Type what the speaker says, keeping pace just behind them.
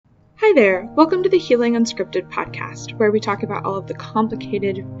Hi there! Welcome to the Healing Unscripted podcast, where we talk about all of the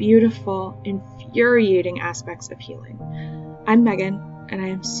complicated, beautiful, infuriating aspects of healing. I'm Megan, and I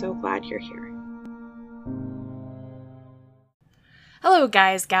am so glad you're here. Hello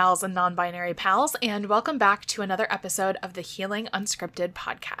guys, gals, and non-binary pals, and welcome back to another episode of the Healing Unscripted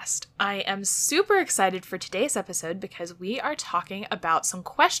podcast. I am super excited for today's episode because we are talking about some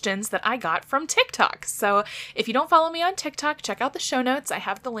questions that I got from TikTok. So if you don't follow me on TikTok, check out the show notes. I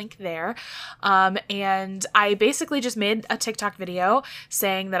have the link there. And I basically just made a TikTok video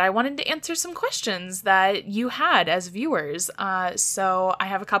saying that I wanted to answer some questions that you had as viewers. So I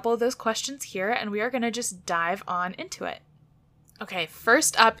have a couple of those questions here, and we are going to just dive on into it. Okay,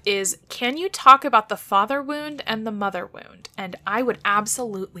 first up is, can you talk about the father wound and the mother wound? And I would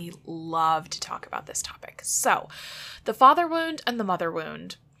absolutely love to talk about this topic. So, the father wound and the mother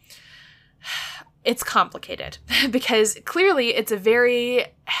wound, it's complicated because clearly it's a very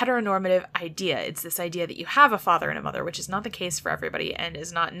heteronormative idea. It's this idea that you have a father and a mother, which is not the case for everybody and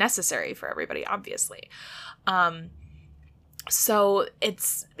is not necessary for everybody, obviously. So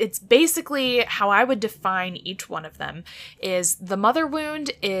it's basically how I would define each one of them is the mother wound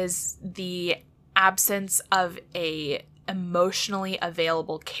is the absence of a emotionally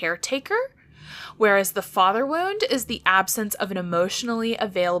available caretaker, whereas the father wound is the absence of an emotionally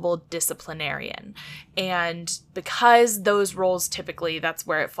available disciplinarian. And because those roles typically, that's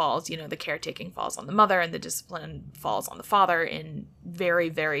where it falls, the caretaking falls on the mother and the discipline falls on the father in very,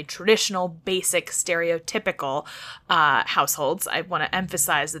 very traditional, basic, stereotypical households. I want to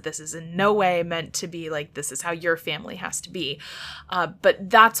emphasize that this is in no way meant to be like, this is how your family has to be. But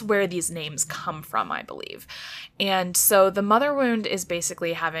that's where these names come from, I believe. And so the mother wound is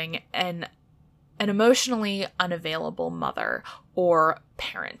basically having an emotionally unavailable mother or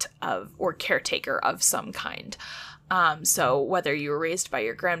parent or caretaker of some kind. So whether you were raised by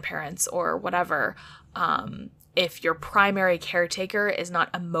your grandparents or whatever, if your primary caretaker is not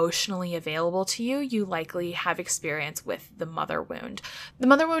emotionally available to you, you likely have experience with the mother wound. The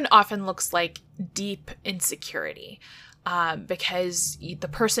mother wound often looks like deep insecurity. Because the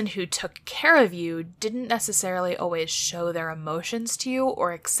person who took care of you didn't necessarily always show their emotions to you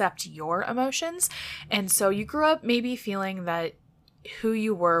or accept your emotions. And so you grew up maybe feeling that who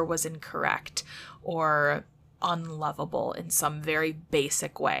you were was incorrect or unlovable in some very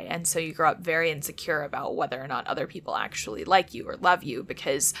basic way. And so you grow up very insecure about whether or not other people actually like you or love you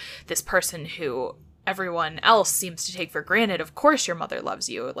because this person who everyone else seems to take for granted, of course your mother loves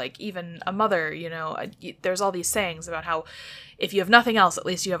you. Like even a mother, there's all these sayings about how if you have nothing else, at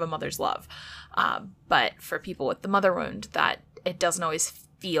least you have a mother's love. But for people with the mother wound, that it doesn't always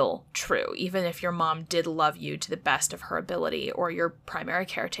feel true. Even if your mom did love you to the best of her ability or your primary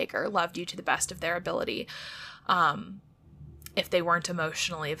caretaker loved you to the best of their ability, if they weren't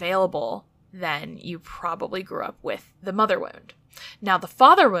emotionally available, then you probably grew up with the mother wound. Now, the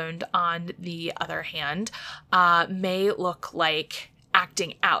father wound, on the other hand, may look like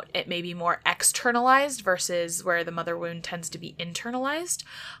acting out. It may be more externalized versus where the mother wound tends to be internalized.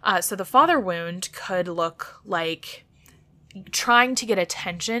 So the father wound could look like trying to get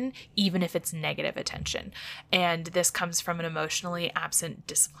attention, even if it's negative attention. And this comes from an emotionally absent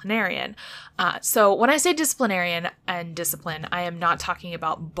disciplinarian. So when I say disciplinarian and discipline, I am not talking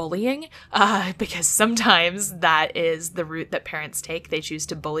about bullying, because sometimes that is the route that parents take. They choose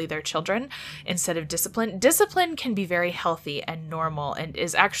to bully their children instead of discipline. Discipline can be very healthy and normal and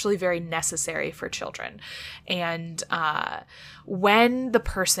is actually very necessary for children. And when the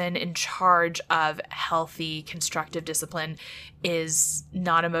person in charge of healthy, constructive discipline is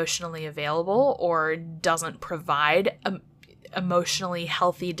not emotionally available or doesn't provide emotionally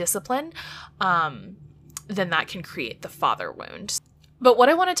healthy discipline, then that can create the father wound. But what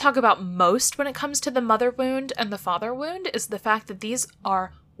I want to talk about most when it comes to the mother wound and the father wound is the fact that these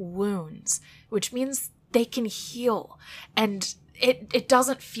are wounds, which means they can heal. And it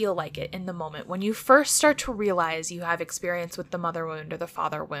doesn't feel like it in the moment. When you first start to realize you have experience with the mother wound or the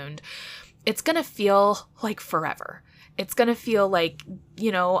father wound, it's going to feel like forever. It's going to feel like,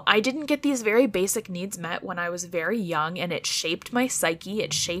 I didn't get these very basic needs met when I was very young, and it shaped my psyche,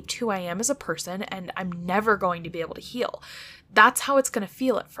 it shaped who I am as a person, and I'm never going to be able to heal. That's how it's going to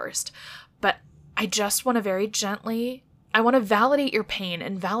feel at first. But I just want to I want to validate your pain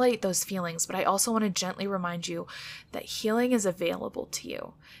and validate those feelings, but I also want to gently remind you that healing is available to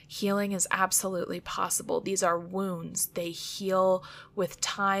you. Healing is absolutely possible. These are wounds. They heal with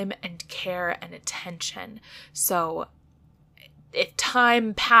time and care and attention. So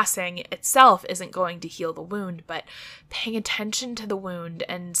time passing itself isn't going to heal the wound, but paying attention to the wound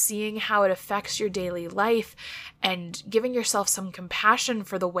and seeing how it affects your daily life and giving yourself some compassion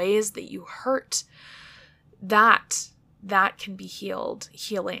for the ways that you hurt, that can be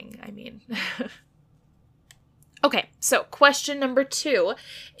healing, I mean. Okay, so question number 2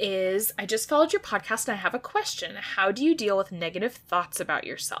 is, I just followed your podcast and I have a question. How do you deal with negative thoughts about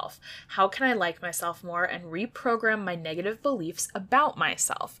yourself? How can I like myself more and reprogram my negative beliefs about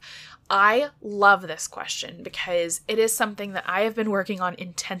myself? I love this question because it is something that I have been working on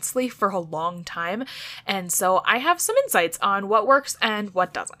intensely for a long time, and so I have some insights on what works and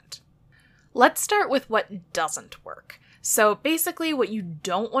what doesn't. Let's start with what doesn't work. So basically what you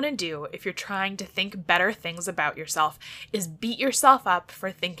don't want to do if you're trying to think better things about yourself is beat yourself up for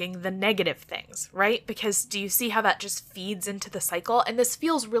thinking the negative things, right? Because do you see how that just feeds into the cycle? And this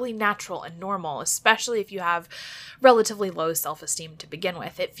feels really natural and normal, especially if you have relatively low self-esteem to begin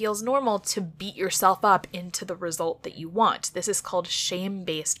with. It feels normal to beat yourself up into the result that you want. This is called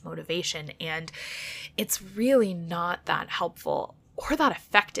shame-based motivation, and it's really not that helpful or that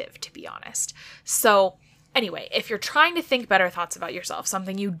effective, to be honest. So anyway, if you're trying to think better thoughts about yourself,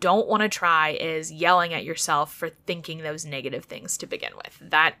 something you don't want to try is yelling at yourself for thinking those negative things to begin with.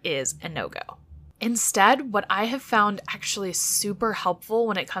 That is a no-go. Instead, what I have found actually super helpful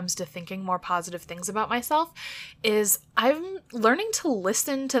when it comes to thinking more positive things about myself is I'm learning to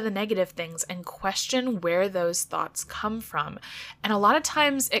listen to the negative things and question where those thoughts come from. And a lot of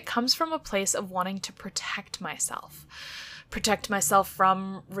times it comes from a place of wanting to protect myself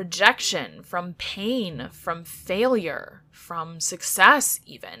from rejection, from pain, from failure, from success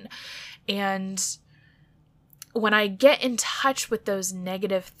even. And when I get in touch with those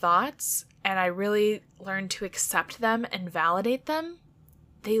negative thoughts and I really learn to accept them and validate them,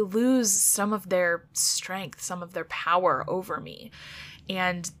 they lose some of their strength, some of their power over me.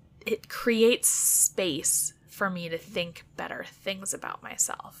 And it creates space for me to think better things about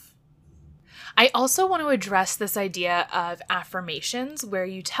myself. I also want to address this idea of affirmations where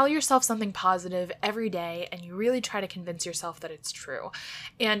you tell yourself something positive every day and you really try to convince yourself that it's true.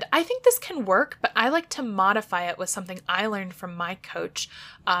 And I think this can work, but I like to modify it with something I learned from my coach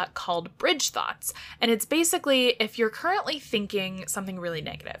called bridge thoughts. And it's basically if you're currently thinking something really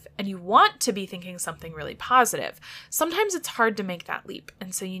negative and you want to be thinking something really positive, sometimes it's hard to make that leap.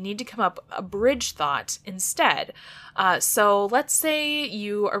 And so you need to come up with a bridge thought instead. So let's say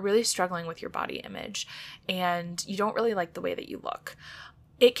you are really struggling with your body image and you don't really like the way that you look.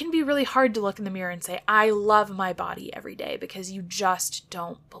 It can be really hard to look in the mirror and say, I love my body every day, because you just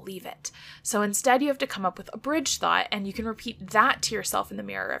don't believe it. So instead you have to come up with a bridge thought and you can repeat that to yourself in the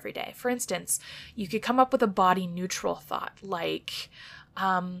mirror every day. For instance, you could come up with a body neutral thought like,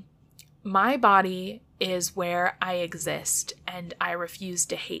 my body is where I exist and I refuse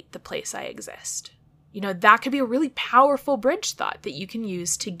to hate the place I exist. You know, that could be a really powerful bridge thought that you can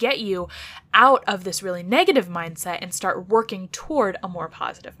use to get you out of this really negative mindset and start working toward a more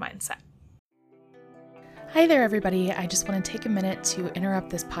positive mindset. Hi there, everybody. I just want to take a minute to interrupt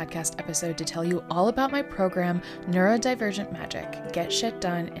this podcast episode to tell you all about my program, Neurodivergent Magic. Get shit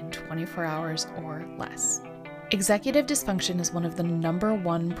done in 24 hours or less. Executive dysfunction is one of the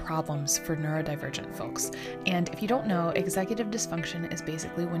 #1 problems for neurodivergent folks. And if you don't know, executive dysfunction is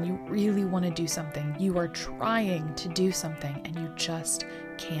basically when you really want to do something, you are trying to do something, and you just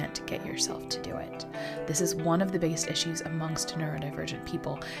can't get yourself to do it. This is one of the biggest issues amongst neurodivergent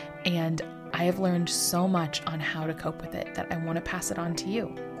people, and I have learned so much on how to cope with it that I want to pass it on to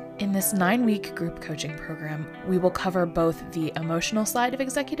you. In this 9-week group coaching program, we will cover both the emotional side of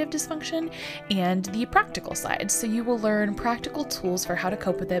executive dysfunction and the practical side. So you will learn practical tools for how to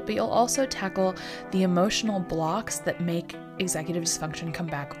cope with it, but you'll also tackle the emotional blocks that make executive dysfunction come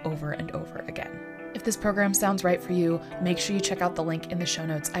back over and over again. If this program sounds right for you, make sure you check out the link in the show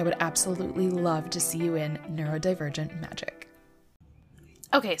notes. I would absolutely love to see you in Neurodivergent Magic.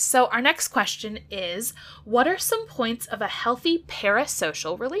 Okay, so our next question is, what are some points of a healthy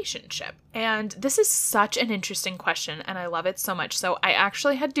parasocial relationship? And this is such an interesting question, and I love it so much. So I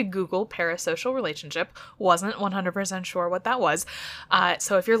actually had to Google parasocial relationship, wasn't 100% sure what that was.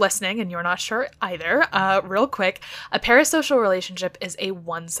 So if you're listening and you're not sure either, real quick, a parasocial relationship is a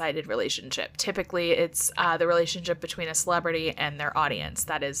one-sided relationship. Typically, it's the relationship between a celebrity and their audience.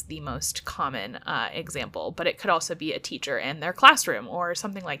 That is the most common example, but it could also be a teacher and their classroom or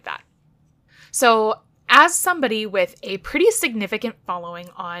something like that. So as somebody with a pretty significant following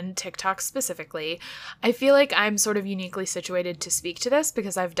on TikTok specifically, I feel like I'm sort of uniquely situated to speak to this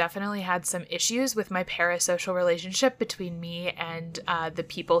because I've definitely had some issues with my parasocial relationship between me and the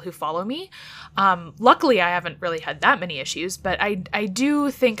people who follow me. Luckily, I haven't really had that many issues, but I do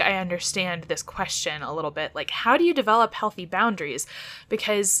think I understand this question a little bit. Like, how do you develop healthy boundaries?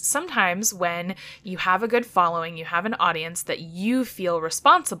 Because sometimes when you have a good following, you have an audience that you feel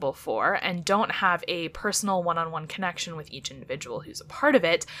responsible for and don't have a personal one-on-one connection with each individual who's a part of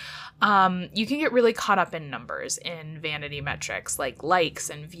it, you can get really caught up in numbers, in vanity metrics like likes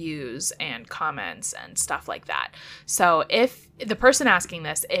and views and comments and stuff like that. So if the person asking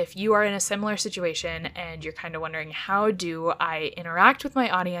this, if you are in a similar situation and you're kind of wondering, how do I interact with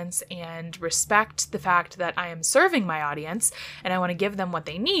my audience and respect the fact that I am serving my audience and I want to give them what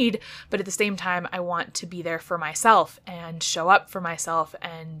they need, but at the same time, I want to be there for myself and show up for myself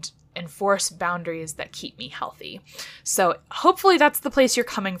and enforce boundaries that keep me healthy. So hopefully that's the place you're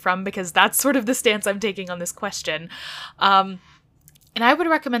coming from, because that's sort of the stance I'm taking on this question. And I would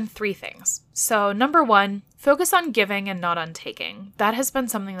recommend 3 things. So number 1, focus on giving and not on taking. That has been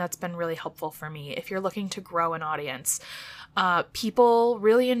something that's been really helpful for me. If you're looking to grow an audience, people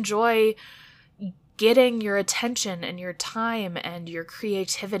really enjoy getting your attention and your time and your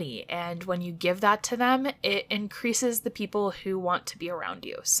creativity. And when you give that to them, it increases the people who want to be around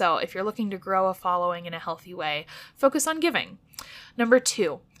you. So if you're looking to grow a following in a healthy way, focus on giving. Number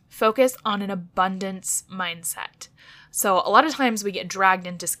 2, focus on an abundance mindset. So a lot of times we get dragged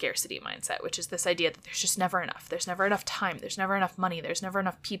into scarcity mindset, which is this idea that there's just never enough. There's never enough time. There's never enough money. There's never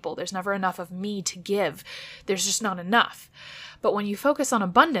enough people. There's never enough of me to give. There's just not enough. But when you focus on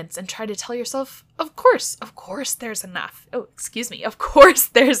abundance and try to tell yourself, of course there's enough. Of course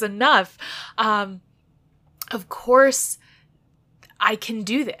there's enough. Of course I can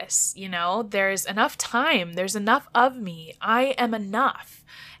do this. There's enough time. There's enough of me. I am enough.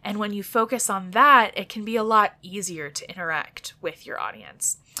 And when you focus on that, it can be a lot easier to interact with your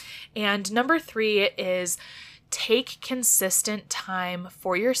audience. And number 3 is take consistent time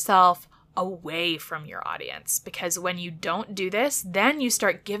for yourself away from your audience. Because when you don't do this, then you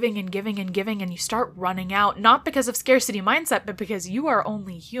start giving and giving and giving, and you start running out, not because of scarcity mindset, but because you are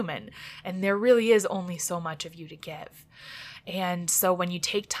only human and there really is only so much of you to give. And so when you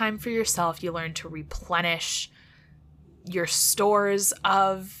take time for yourself, you learn to replenish your stores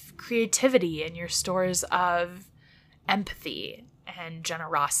of creativity and your stores of empathy and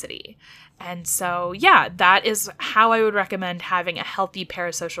generosity. And so, that is how I would recommend having a healthy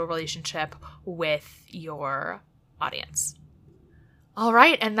parasocial relationship with your audience. All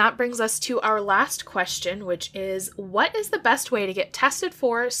right, and that brings us to our last question, which is, what is the best way to get tested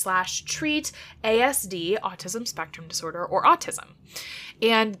for / treat ASD, autism spectrum disorder, or autism?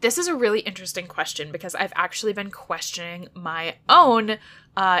 And this is a really interesting question because I've actually been questioning my own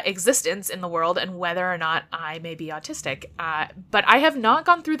existence in the world and whether or not I may be autistic. But I have not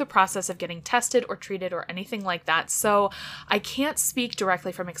gone through the process of getting tested or treated or anything like that. So I can't speak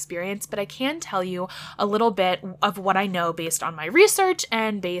directly from experience, but I can tell you a little bit of what I know based on my research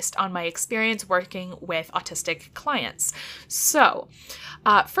and based on my experience working with autistic clients. So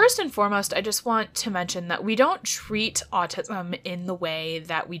first and foremost, I just want to mention that we don't treat autism in the way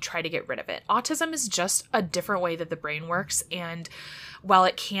that we try to get rid of it. Autism is just a different way that the brain works, and while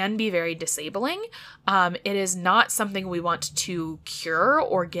it can be very disabling, it is not something we want to cure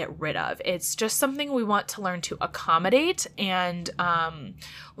or get rid of. It's just something we want to learn to accommodate and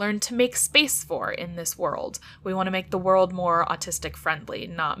learn to make space for in this world. We want to make the world more autistic friendly,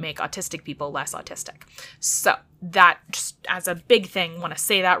 not make autistic people less autistic. So that, just as a big thing, want to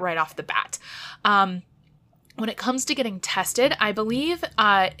say that right off the bat. When it comes to getting tested, I believe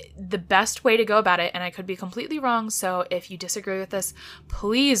the best way to go about it, and I could be completely wrong, so if you disagree with this,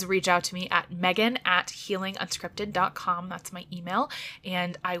 please reach out to me at megan@healingunscripted.com. That's my email,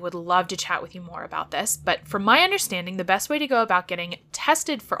 and I would love to chat with you more about this. But from my understanding, the best way to go about getting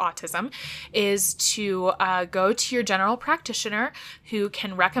tested for autism is to go to your general practitioner who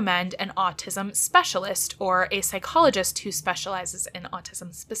can recommend an autism specialist or a psychologist who specializes in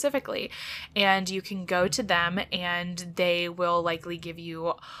autism specifically. And you can go to them and they will likely give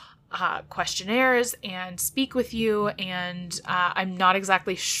you questionnaires and speak with you. And I'm not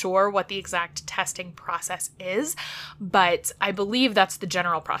exactly sure what the exact testing process is, but I believe that's the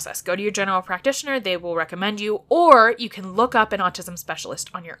general process. Go to your general practitioner, they will recommend you, or you can look up an autism specialist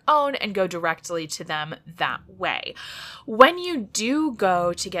on your own and go directly to them that way. When you do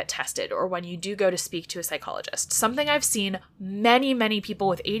go to get tested, or when you do go to speak to a psychologist, something I've seen many, many people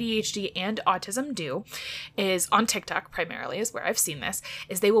with ADHD and autism do is, on TikTok primarily is where I've seen this,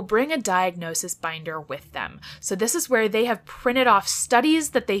 is they will bring bring a diagnosis binder with them. So this is where they have printed off studies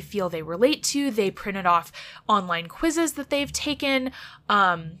that they feel they relate to. They printed off online quizzes that they've taken,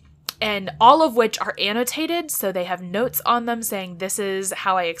 and all of which are annotated. So they have notes on them saying, this is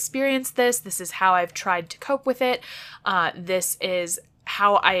how I experienced this. This is how I've tried to cope with it. This is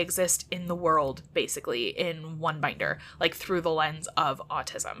how I exist in the world, basically, in one binder, like through the lens of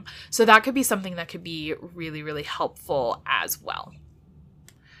autism. So that could be something that could be really, really helpful as well.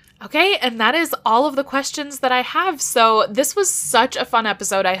 Okay, and that is all of the questions that I have. So this was such a fun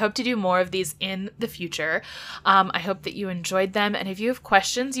episode. I hope to do more of these in the future. I hope that you enjoyed them. And if you have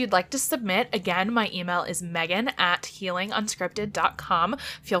questions you'd like to submit, again, my email is megan@healingunscripted.com.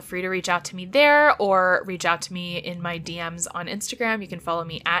 Feel free to reach out to me there or reach out to me in my DMs on Instagram. You can follow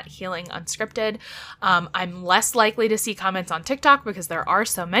me @healingunscripted. I'm less likely to see comments on TikTok because there are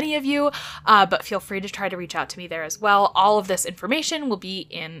so many of you, but feel free to try to reach out to me there as well. All of this information will be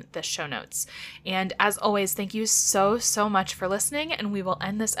in the show notes. And as always, thank you so much for listening, and we will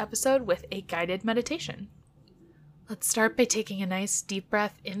end this episode with a guided meditation. Let's start by taking a nice deep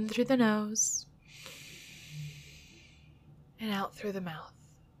breath in through the nose and out through the mouth.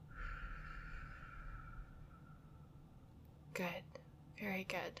 Good. Very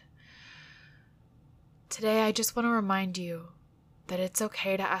good. Today, I just want to remind you that it's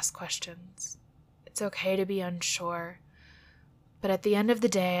okay to ask questions. It's okay to be unsure. But at the end of the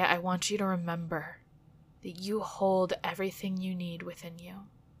day, I want you to remember that you hold everything you need within you.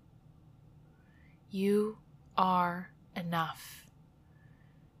 You are enough.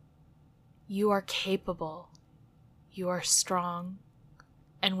 You are capable. You are strong.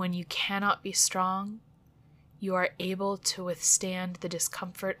 And when you cannot be strong, you are able to withstand the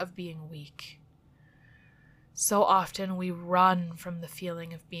discomfort of being weak. So often we run from the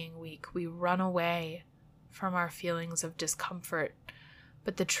feeling of being weak. We run away from our feelings of discomfort.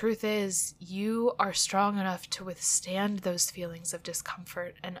 But the truth is, you are strong enough to withstand those feelings of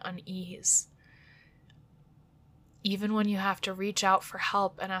discomfort and unease. Even when you have to reach out for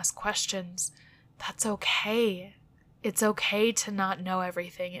help and ask questions, that's okay. It's okay to not know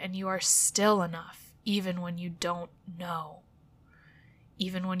everything, and you are still enough, even when you don't know.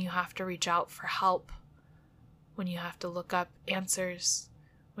 Even when you have to reach out for help, when you have to look up answers,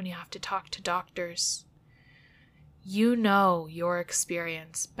 when you have to talk to doctors. You know your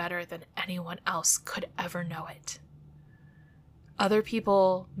experience better than anyone else could ever know it. Other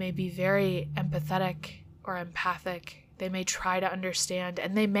people may be very empathetic or empathic. They may try to understand,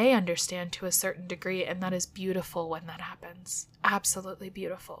 and they may understand to a certain degree, and that is beautiful when that happens. Absolutely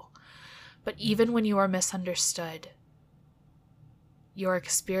beautiful. But even when you are misunderstood, your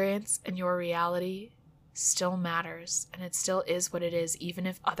experience and your reality still matters, and it still is what it is, even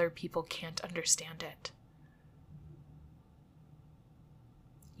if other people can't understand it.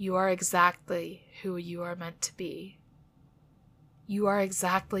 You are exactly who you are meant to be. You are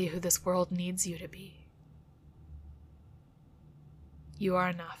exactly who this world needs you to be. You are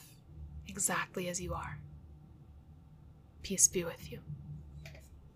enough, exactly as you are. Peace be with you.